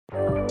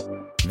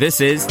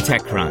This is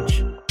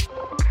TechCrunch.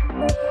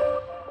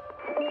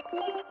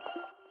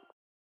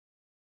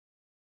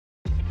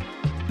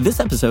 This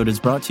episode is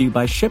brought to you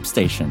by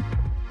ShipStation.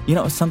 You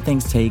know, some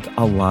things take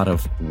a lot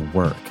of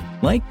work,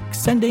 like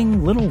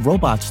sending little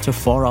robots to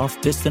far-off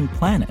distant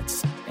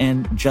planets.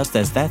 And just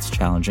as that's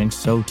challenging,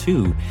 so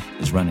too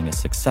is running a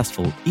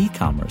successful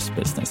e-commerce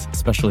business,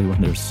 especially when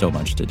there's so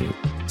much to do.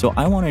 So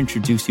I want to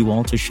introduce you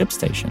all to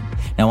ShipStation.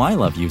 Now, I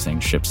love using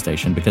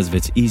ShipStation because of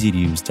its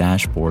easy-to-use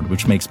dashboard,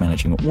 which makes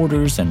managing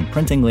orders and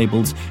printing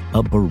labels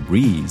a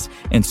breeze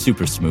and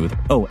super smooth.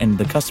 Oh, and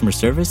the customer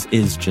service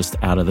is just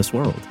out of this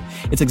world.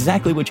 It's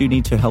exactly what you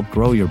need to help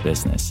grow your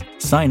business.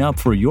 Sign up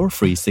for your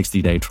free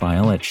 60-day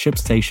trial at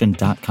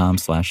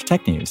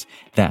shipstation.com/technews.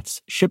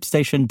 That's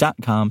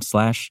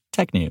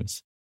shipstation.com/technews.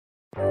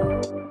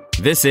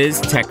 This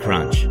is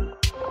TechCrunch.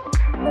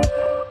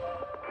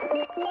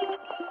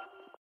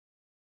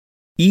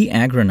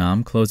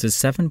 eAgronom closes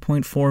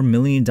 $7.4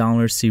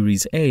 million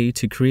Series A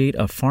to create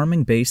a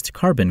farming-based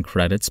carbon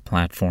credits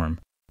platform.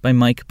 By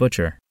Mike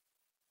Butcher.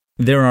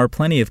 There are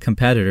plenty of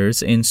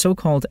competitors in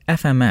so-called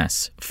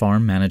FMS,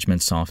 Farm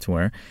Management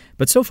Software,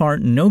 but so far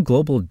no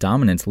global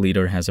dominant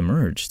leader has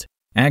emerged.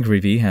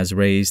 Agrivi has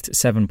raised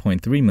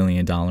 $7.3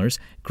 million,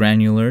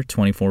 Granular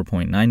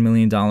 $24.9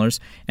 million,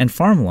 and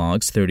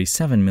Farmlogs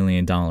 $37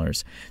 million.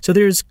 So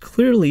there's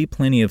clearly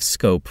plenty of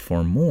scope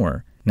for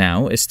more.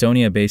 Now,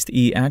 Estonia-based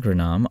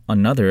eAgronom,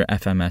 another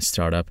FMS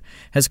startup,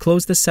 has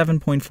closed the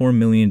 $7.4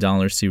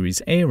 million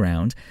Series A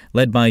round,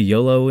 led by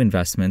YOLO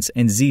Investments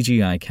and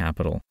ZGI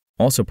Capital.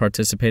 Also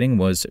participating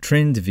was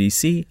Trind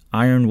VC,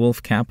 Iron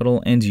Wolf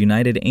Capital, and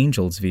United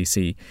Angels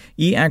VC.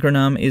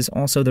 eAgronom is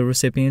also the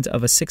recipient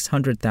of a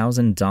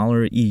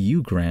 $600,000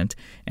 EU grant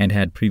and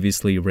had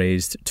previously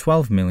raised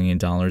 $12 million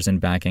in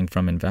backing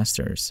from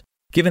investors.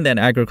 Given that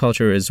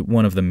agriculture is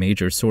one of the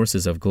major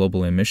sources of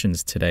global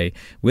emissions today,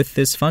 with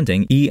this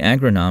funding,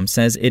 eAgronom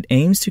says it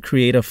aims to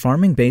create a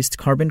farming-based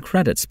carbon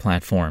credits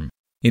platform.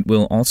 It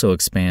will also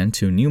expand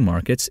to new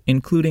markets,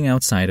 including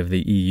outside of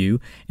the EU,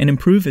 and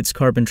improve its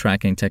carbon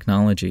tracking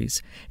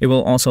technologies. It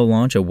will also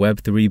launch a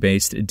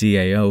Web3-based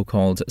DAO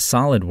called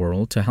Solid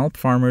World to help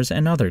farmers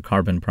and other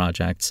carbon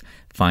projects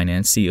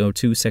finance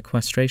CO2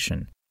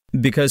 sequestration.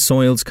 Because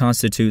soils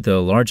constitute the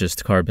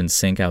largest carbon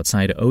sink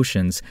outside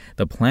oceans,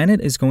 the planet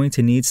is going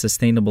to need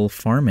sustainable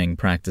farming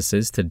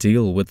practices to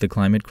deal with the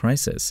climate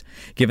crisis.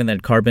 Given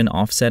that carbon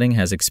offsetting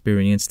has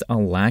experienced a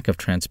lack of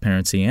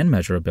transparency and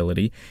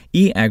measurability,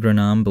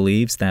 eAgronom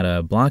believes that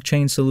a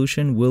blockchain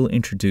solution will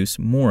introduce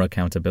more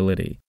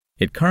accountability.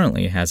 It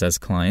currently has as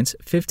clients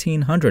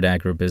 1,500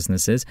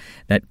 agribusinesses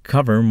that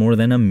cover more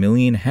than 1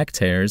 million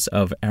hectares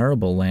of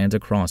arable land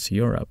across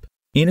Europe.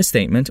 In a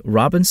statement,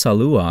 Robin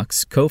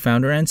Saluox,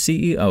 co-founder and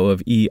CEO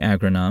of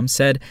eAgronom,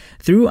 said,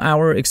 "Through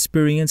our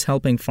experience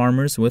helping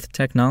farmers with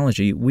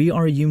technology, we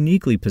are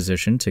uniquely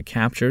positioned to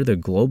capture the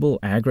global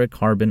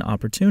agri-carbon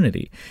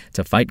opportunity.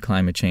 To fight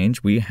climate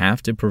change, we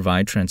have to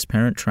provide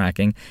transparent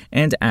tracking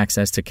and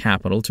access to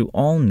capital to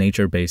all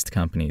nature-based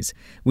companies.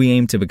 We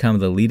aim to become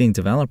the leading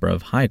developer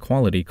of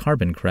high-quality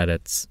carbon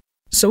credits."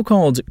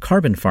 So-called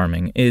carbon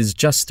farming is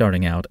just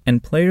starting out,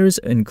 and players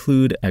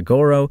include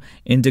Agoro,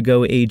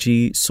 Indigo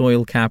AG,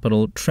 Soil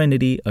Capital,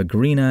 Trinity,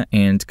 Agrina,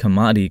 and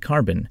Commodity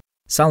Carbon.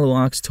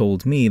 Saluox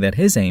told me that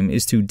his aim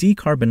is to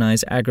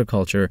decarbonize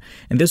agriculture,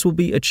 and this will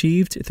be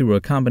achieved through a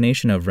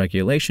combination of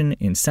regulation,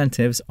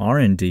 incentives,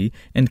 R&D,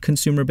 and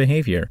consumer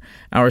behavior.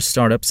 Our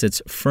startup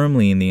sits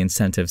firmly in the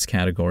incentives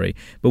category,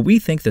 but we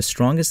think the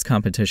strongest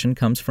competition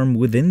comes from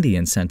within the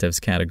incentives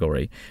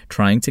category,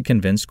 trying to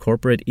convince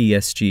corporate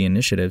ESG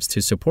initiatives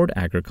to support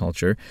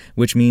agriculture,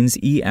 which means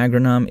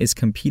eAgronom is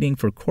competing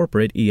for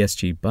corporate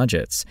ESG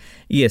budgets.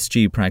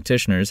 ESG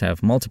practitioners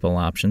have multiple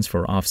options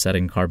for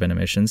offsetting carbon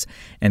emissions,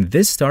 and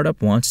this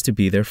startup wants to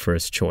be their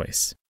first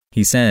choice.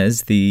 He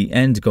says the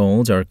end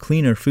goals are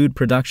cleaner food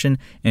production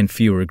and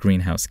fewer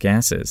greenhouse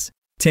gases.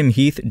 Tim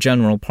Heath,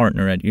 general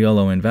partner at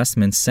YOLO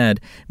Investments, said,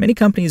 "Many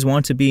companies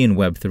want to be in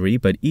Web3,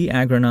 but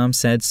eAgronom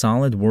said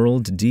Solid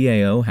World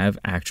DAO have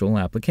actual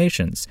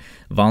applications.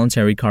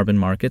 Voluntary carbon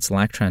markets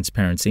lack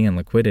transparency and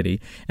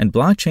liquidity, and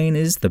blockchain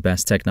is the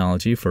best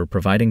technology for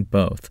providing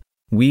both.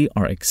 We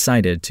are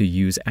excited to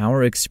use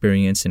our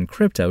experience in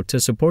crypto to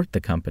support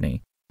the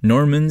company."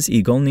 Normans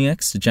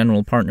Igolniaks,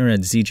 general partner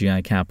at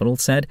ZGI Capital,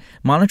 said,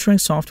 "Monitoring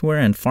software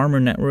and farmer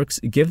networks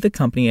give the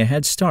company a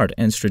head start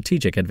and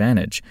strategic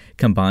advantage.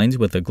 Combined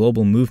with the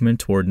global movement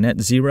toward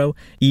net zero,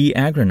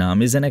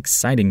 eAgronom is an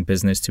exciting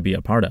business to be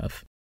a part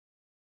of."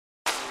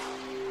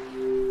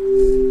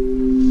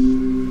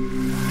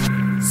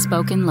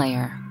 Spoken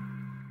Layer.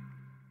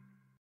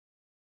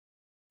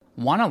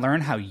 Want to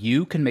learn how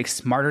you can make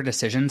smarter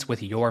decisions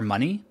with your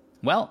money?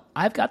 Well,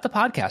 I've got the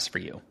podcast for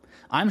you.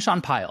 I'm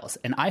Sean Piles,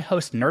 and I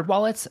host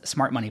NerdWallet's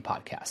Smart Money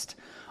Podcast.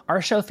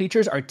 Our show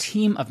features our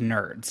team of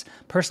nerds,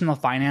 personal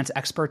finance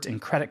experts in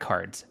credit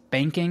cards,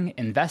 banking,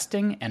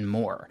 investing, and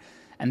more.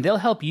 And they'll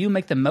help you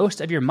make the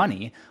most of your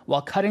money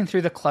while cutting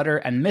through the clutter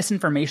and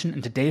misinformation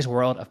in today's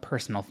world of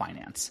personal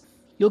finance.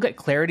 You'll get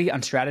clarity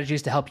on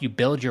strategies to help you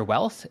build your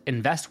wealth,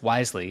 invest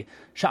wisely,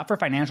 shop for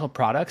financial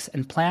products,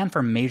 and plan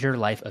for major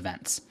life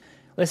events.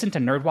 Listen to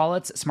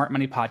NerdWallet's Smart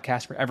Money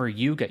Podcast wherever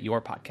you get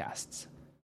your podcasts.